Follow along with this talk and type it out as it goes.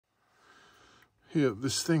Here,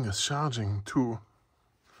 this thing is charging 2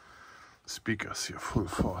 speakers here, full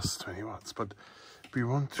force, 20 watts. But we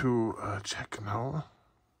want to check now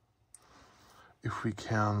if we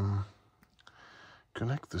can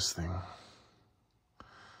connect this thing.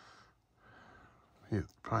 Here,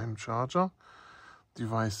 prime charger.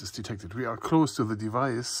 Device is detected. We are close to the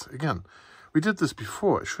device. Again, we did this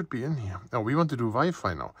before. It should be in here. Now, we want to do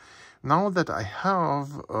Wi-Fi now. Now that I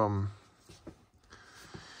have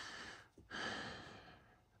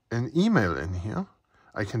an email in here,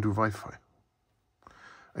 I can do Wi-Fi.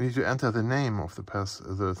 I need to enter the name of the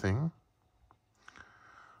thing.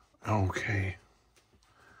 Okay.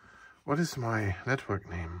 What is my network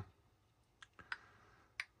name?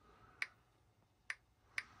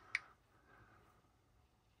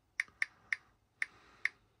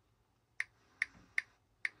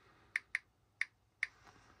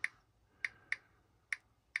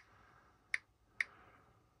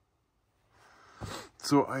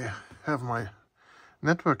 So I have my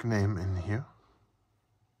network name in here.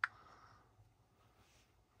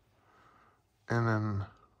 And then,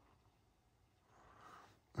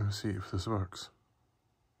 let me see if this works.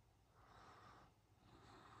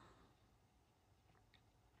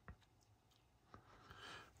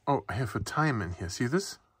 Oh, I have a time in here. See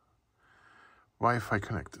this? Wi-Fi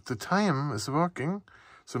connected. The time is working.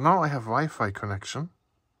 So now I have Wi-Fi connection.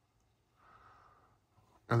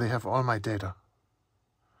 And they have all my data.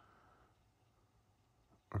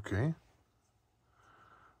 Okay.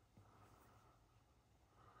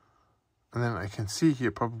 And then I can see here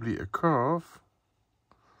probably a curve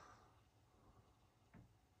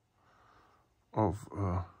of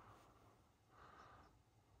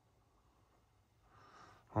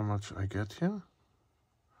how much I get here.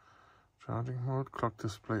 Charging mode, clock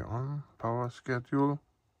display on, power schedule,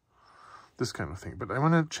 this kind of thing. But I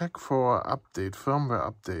want to check for update, firmware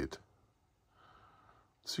update.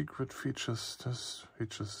 Secret features, test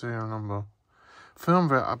features, serial number.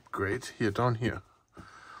 Firmware upgrade, here, down here.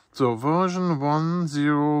 So version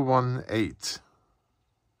 1018.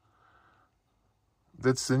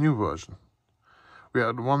 That's the new version. We are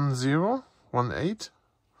at 1018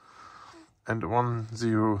 and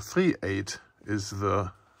 1038 is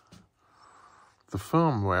the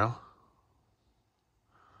firmware.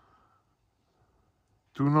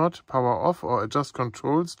 Do not power off or adjust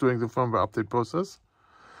controls during the firmware update process.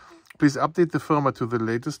 Please update the firmware to the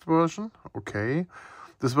latest version. Okay.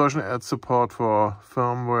 This version adds support for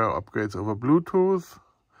firmware upgrades over Bluetooth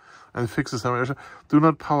and fixes some errors. Do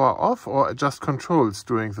not power off or adjust controls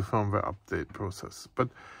during the firmware update process. But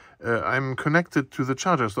I'm connected to the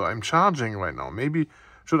charger, so I'm charging right now. Maybe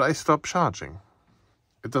should I stop charging?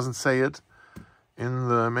 It doesn't say it in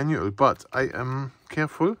the manual, but I am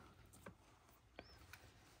careful.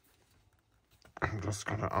 I'm just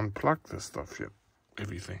gonna unplug this stuff here.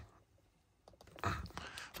 Everything.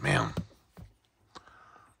 Man.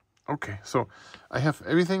 Okay, so I have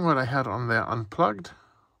everything what I had on there unplugged.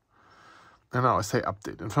 And now I say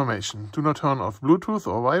update information. Do not turn off Bluetooth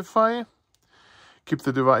or Wi-Fi. Keep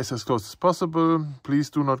the device as close as possible. Please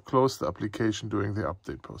do not close the application during the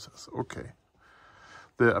update process. Okay.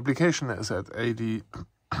 The application is at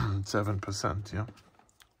 87%, yeah.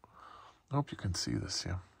 I hope you can see this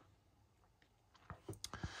here.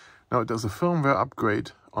 Now it does a firmware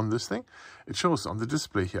upgrade on this thing. It shows on the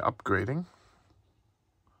display here, upgrading.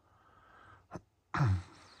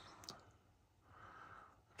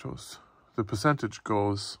 Shows the percentage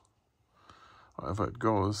goes, however it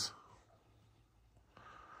goes,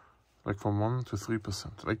 like from 1 to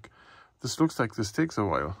 3%. Like, this looks like this takes a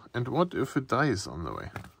while. And what if it dies on the way?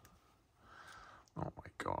 Oh my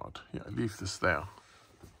God. Yeah, I leave this there.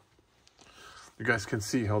 You guys can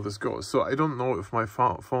see how this goes. So I don't know if my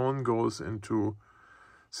phone goes into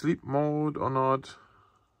sleep mode or not,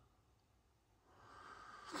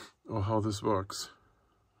 or how this works.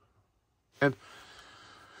 And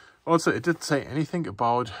also, it didn't say anything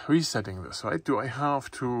about resetting this, right? Do I have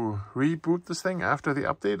to reboot this thing after the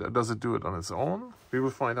update, or does it do it on its own? We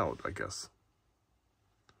will find out, I guess.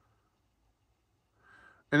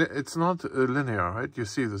 And it's not linear, right? You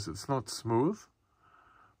see this, it's not smooth.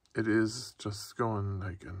 It is just going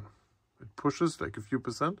like in, it pushes like a few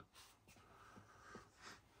percent.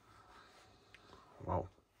 Wow.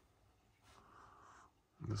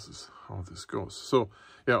 This is how this goes. So,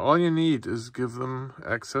 yeah, all you need is give them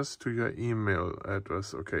access to your email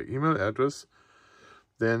address. Okay, email address.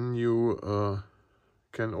 Then you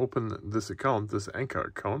can open this account, this ANKER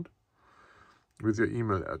account, with your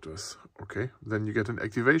email address. Okay, then you get an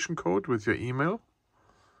activation code with your email.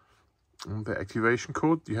 And the activation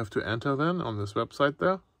code you have to enter then on this website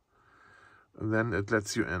there. And then it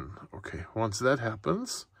lets you in. Okay, once that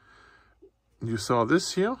happens, you saw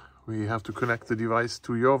this here. We have to connect the device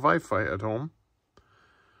to your Wi-Fi at home.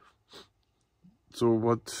 So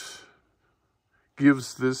what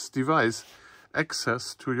gives this device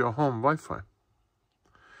access to your home Wi-Fi?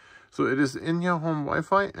 So it is in your home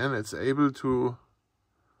Wi-Fi and it's able to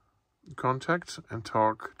contact and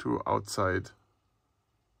talk to outside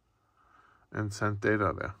and send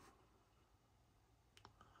data there.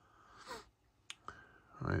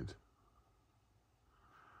 Right.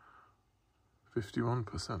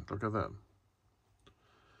 51%, look at that.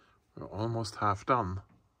 We're almost half done.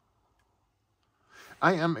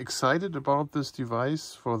 I am excited about this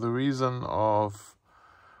device for the reason of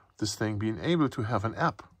this thing being able to have an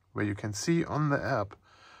app where you can see on the app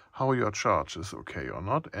how your charge is okay or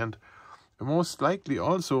not. And most likely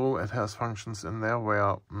also it has functions in there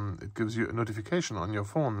where it gives you a notification on your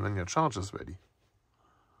phone when your charge is ready.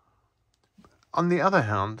 On the other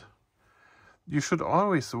hand, you should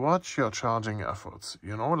always watch your charging efforts.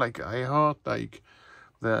 You know, like I heard like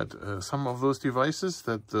that some of those devices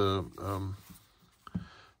that the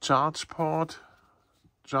charge port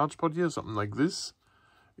here, something like this,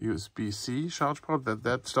 USB-C charge port,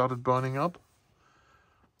 that started burning up.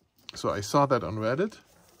 So I saw that on Reddit.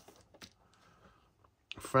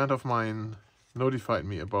 A friend of mine notified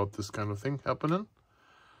me about this kind of thing happening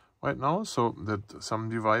right now. So that some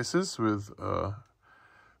devices with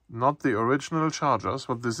not the original chargers,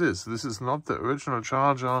 what this is not the original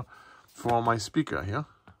charger for my speaker here,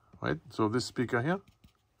 right? So this speaker here,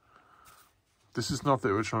 this is not the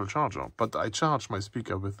original charger, but I charge my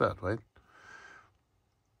speaker with that, right?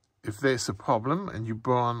 If there's a problem and you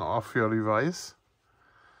burn off your device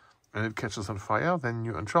and it catches on fire, then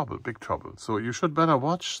you're in trouble, big trouble. So you should better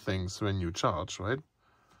watch things when you charge, right?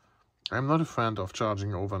 I'm not a fan of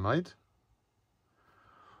charging overnight.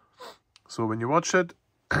 So when you watch it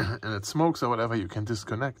and it smokes or whatever, you can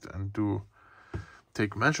disconnect and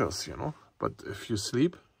take measures, you know. But if you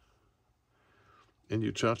sleep and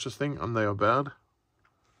you charge this thing under your bed,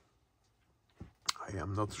 I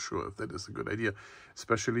am not sure if that is a good idea,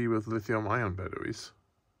 especially with lithium-ion batteries.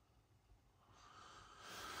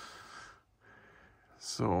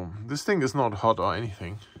 So this thing is not hot or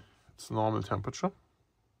anything. It's normal temperature.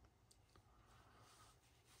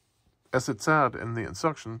 As it said in the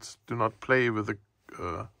instructions, do not play with the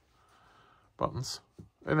buttons.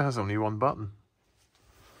 It has only one button.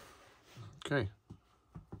 Okay,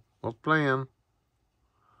 not playing.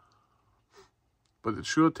 But it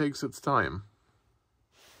sure takes its time.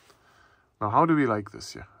 Now, how do we like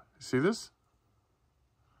this here? You see this?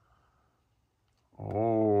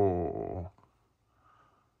 Oh.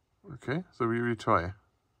 Okay, so we retry.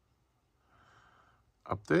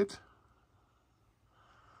 Update.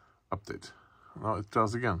 Update. Now it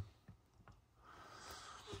does again.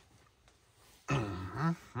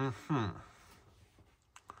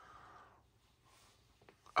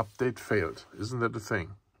 Update failed. Isn't that the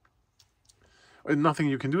thing? Nothing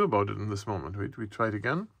you can do about it in this moment. We try it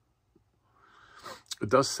again. It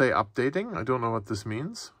does say updating. I don't know what this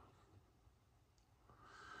means.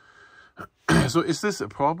 So is this a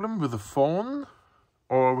problem with the phone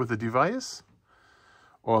or with the device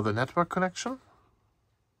or the network connection?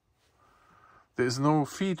 There is no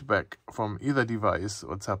feedback from either device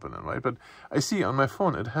what's happening, right? But I see on my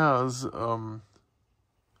phone it has a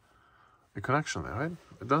connection there, right?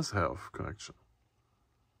 It does have connection.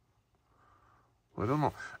 I don't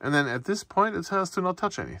know. And then at this point it has to not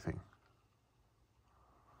touch anything.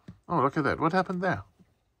 Oh, look at that. What happened there?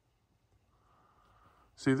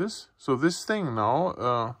 See this? So this thing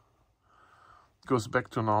now goes back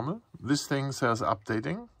to normal. This thing says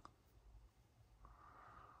updating.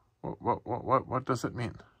 What does it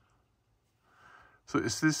mean? So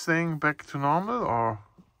is this thing back to normal or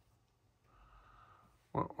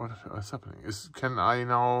what is happening? Can I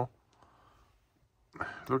now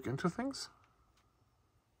look into things?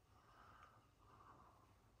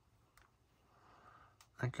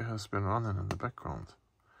 Anker has been running in the background.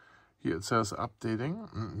 Here it says updating.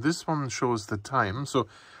 This one shows the time. So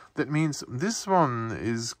that means this one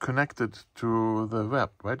is connected to the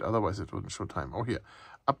web, right? Otherwise it wouldn't show time. Oh, here.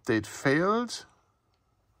 Update failed.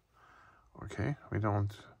 Okay, we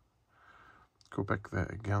don't go back there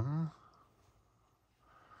again.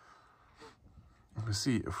 Let's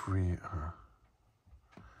see if we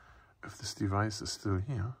if this device is still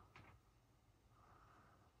here.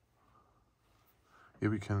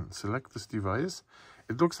 Here we can select this device.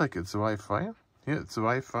 It looks like it's Wi-Fi. Here it's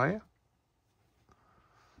Wi-Fi.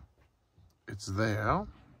 It's there.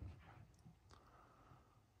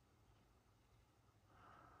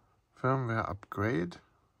 Firmware Upgrade.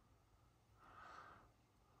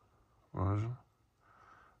 version,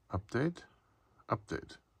 update,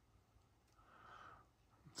 update.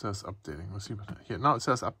 It says updating. Let's see what here. Now it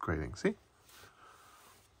says upgrading. See?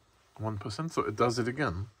 1%. So it does it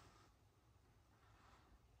again.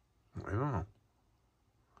 I don't know.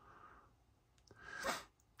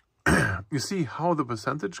 You see how the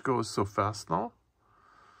percentage goes so fast now?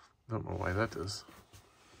 Don't know why that is.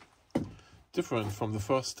 Different from the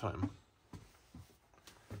first time.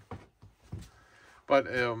 But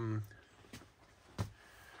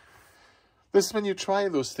this is when you try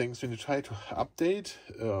those things, when you try to update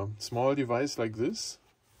a small device like this.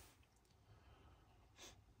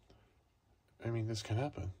 I mean, this can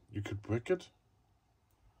happen. You could brick it.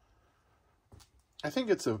 I think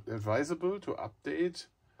it's advisable to update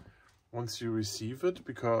once you receive it,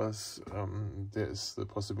 because there is the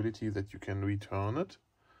possibility that you can return it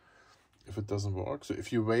if it doesn't work. So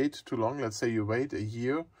if you wait too long, let's say you wait a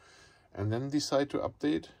year and then decide to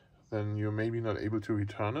update, then you're maybe not able to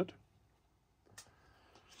return it.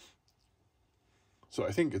 So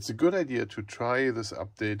I think it's a good idea to try this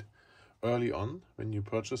update early on when you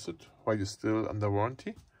purchase it, while you're still under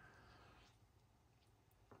warranty.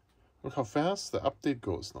 Look how fast the update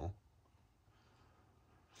goes now.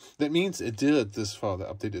 That means it did it this far, the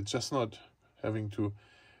update. It's just not having to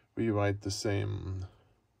rewrite the same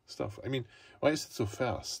stuff. I mean, why is it so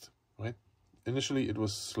fast, right? Initially it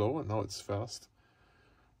was slow and now it's fast.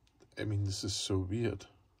 I mean, this is so weird.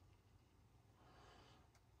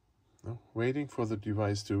 No, waiting for the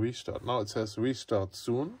device to restart. Now it says restart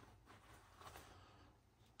soon.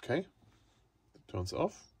 Okay, it turns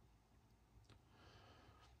off.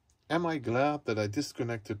 Am I glad that I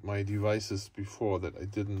disconnected my devices before, that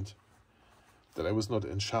I was not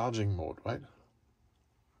in charging mode, right?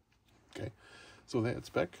 Okay, so there it's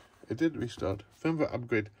back. It did restart. Firmware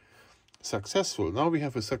upgrade successful. Now we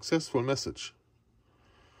have a successful message.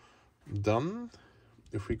 Done.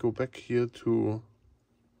 If we go back here to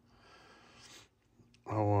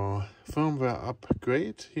our firmware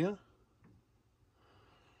upgrade here.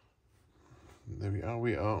 There we are.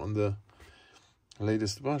 We are on the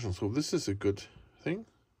latest version. So this is a good thing.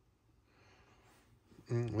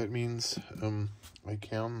 That means I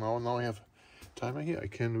can now I have timer here. I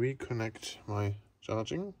can reconnect my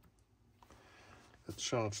charging. Let's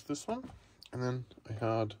charge this one, and then I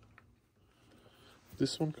had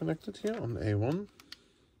this one connected here on A1.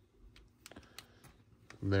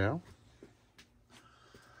 There.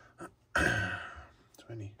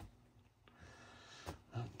 20.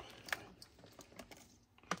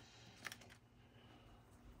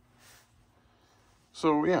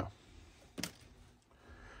 So yeah,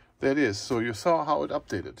 there it is. So you saw how it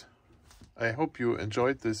updated. I hope you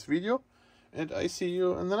enjoyed this video, and I see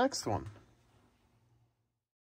you in the next one.